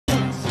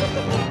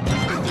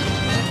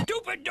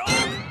stupid dog!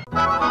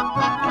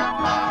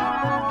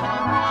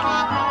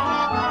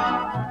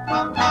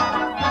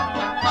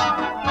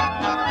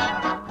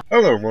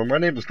 Hello everyone, my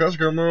name is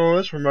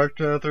ClassicGamerOS. We're back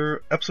to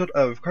another episode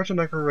of Cartoon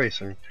Network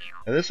Racing.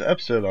 In this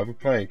episode, I'll be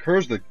playing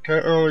Courage the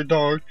Cowardly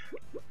Dog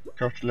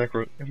Cartoon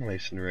Network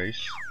Emulation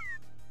Race.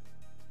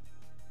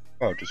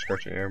 Oh, just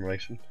Cartoon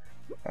Emulation.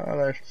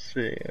 Let's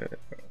see.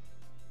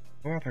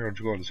 Well, I think I'll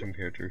just go with the same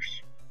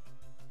characters.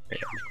 Yeah,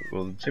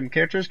 well, the same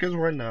characters, because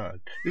why not?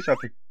 At least I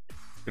pick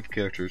different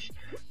characters.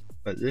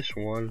 But this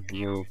one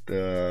will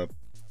the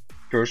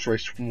first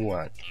race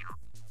 1.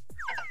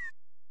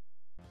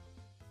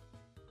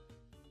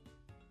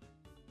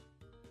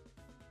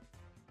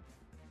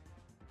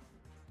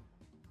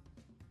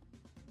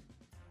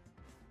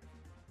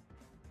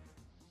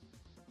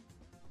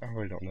 I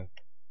really don't know.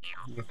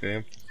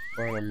 Okay,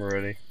 fine, I'm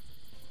ready.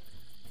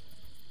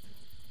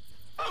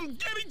 I'm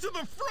getting to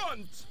the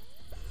front!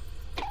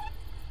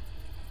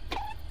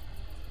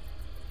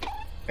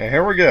 And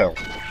here we go.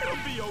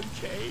 It'll be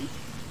okay.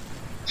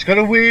 It's kind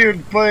of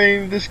weird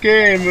playing this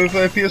game with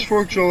a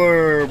PS4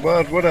 controller,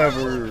 but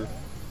whatever.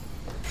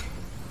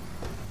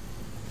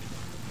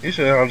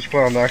 Usually I'll just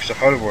play on the extra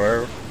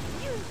hardware,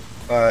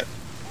 but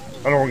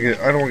I don't want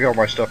to get all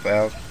my stuff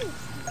out.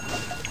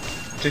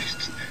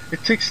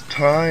 It takes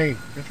time.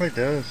 It really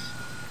does.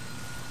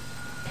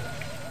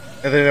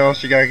 And then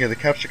also you gotta get the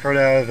capture card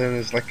out, and then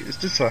it's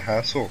just a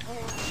hassle.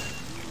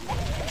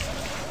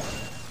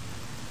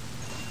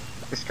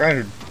 It's kind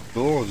of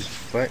cool.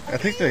 I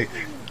think the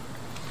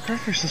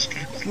graphics is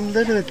a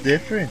little bit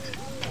different.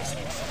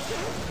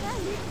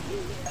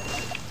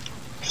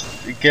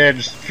 Again,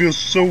 just feels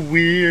so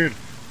weird.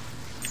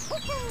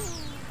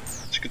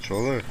 It's a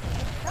controller.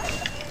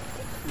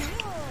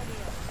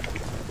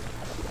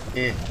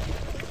 Yeah.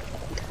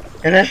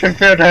 It doesn't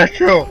feel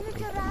natural.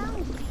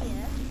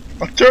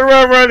 I'll turn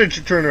around, right? Did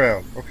you turn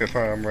around? Okay,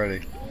 fine, I'm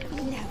ready.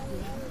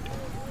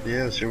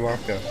 Yes, you're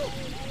welcome.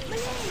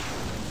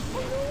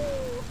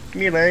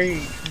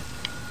 Melee.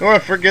 Oh, I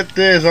forget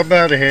this. I'm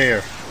out of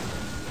here.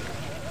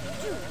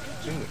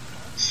 Ooh,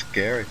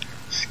 scary.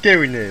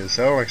 Scariness.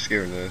 I don't like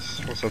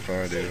scariness. What's up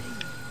trying to do?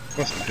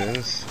 What's the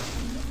piss?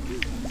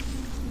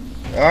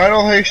 I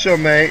don't think so,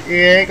 mate. You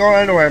ain't going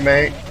anywhere,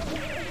 mate.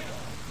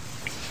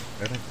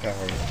 Medic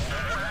power.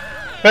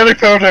 Medic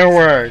power don't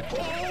work.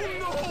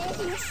 Oh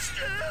no,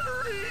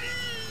 scary!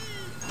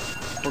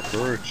 Poor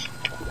Courage.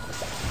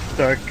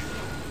 Stuck.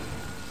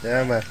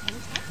 Emma.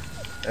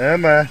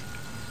 Emma.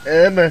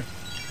 Emma.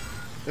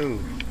 Ooh.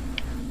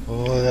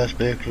 Oh, that's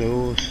big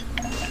close.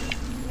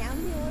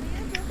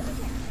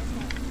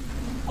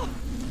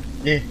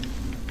 Yeah.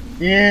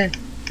 Yeah.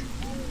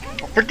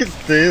 Oh, forget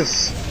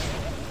this.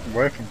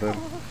 Away from them.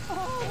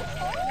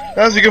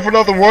 How's he go for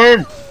another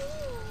worm?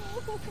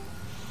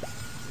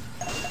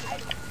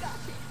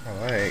 Oh,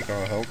 that ain't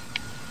gonna help.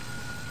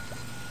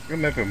 You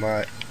maybe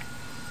might.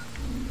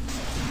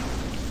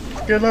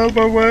 Get out of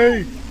my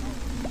way!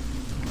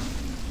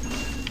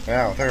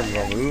 Wow, I think I'm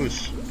gonna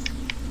lose.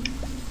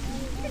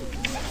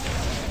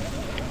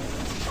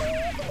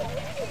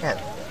 Oh,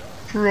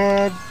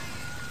 crud.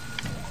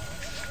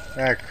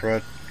 Ah,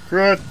 crud.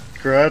 Crud,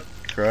 crud,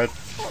 crud,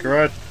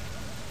 crud.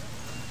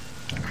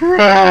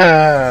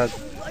 Crud!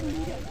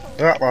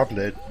 Ah, well, I'm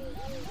dead.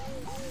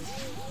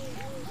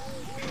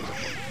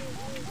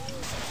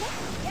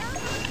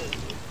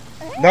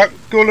 Not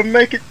gonna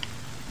make it!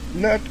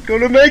 Not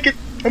gonna make it!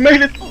 I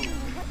made it!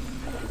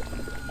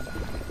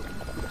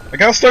 I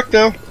got stuck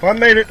though, I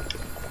made it!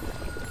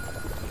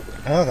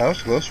 Oh, that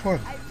was a close one.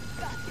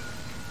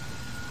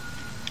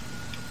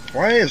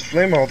 Why is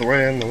Flame all the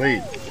way in the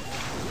lead?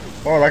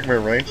 Oh, I like my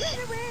range.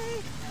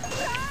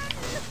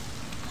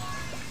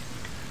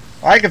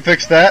 I can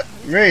fix that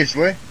very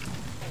easily.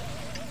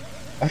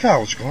 I thought I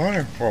was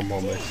gone for a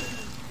moment.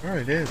 I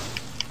really did.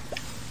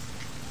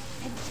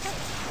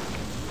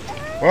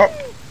 Well,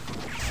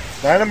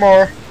 not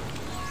anymore.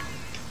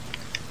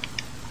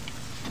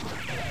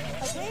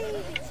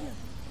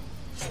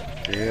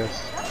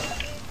 Yes.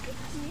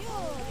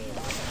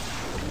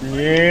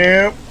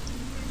 Yep.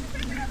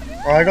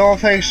 I don't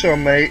think so,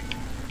 mate.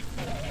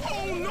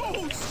 Oh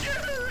no,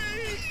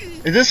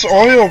 scary! Is this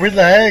oil?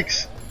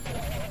 Relax.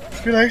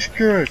 Relax,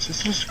 Courage.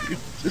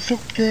 It's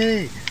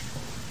okay.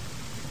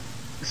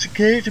 It's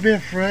okay to be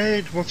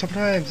afraid. Well,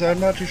 sometimes I'm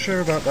not too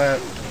sure about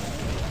that.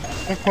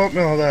 Don't quote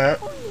me on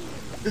that.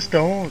 Just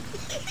don't.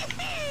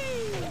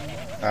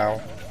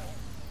 Ow.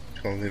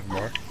 It's gonna leave a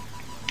mark.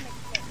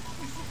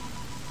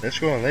 It's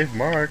gonna leave a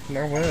mark.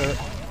 Now what?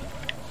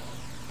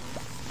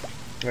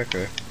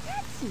 Okay.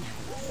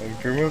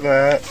 Remove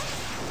that.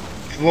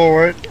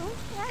 Floor it.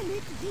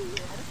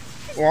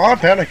 Well, I'm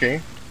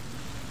panicking.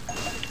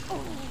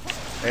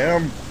 And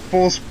I'm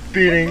full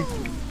speeding.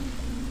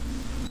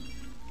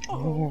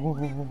 Well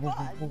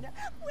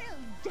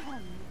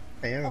done.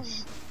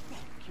 Yes.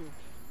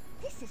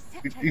 This is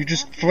such You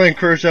just fling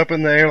Courage up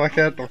in the air like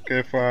that?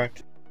 Okay, fine.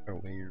 Oh,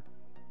 weird.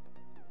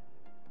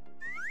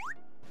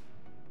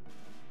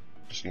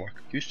 Just like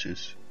used to.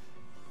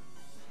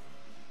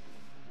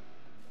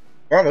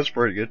 Wow, that's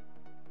pretty good.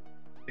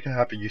 Look how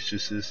happy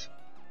Eustace is.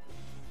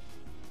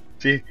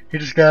 See, he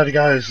just got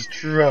his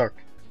truck.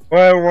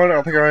 Well, everyone,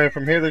 I think I am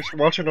from here. Thanks for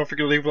watching. Don't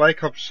forget to leave a like,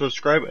 comment,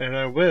 subscribe, and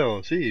I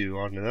will see you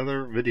on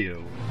another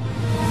video.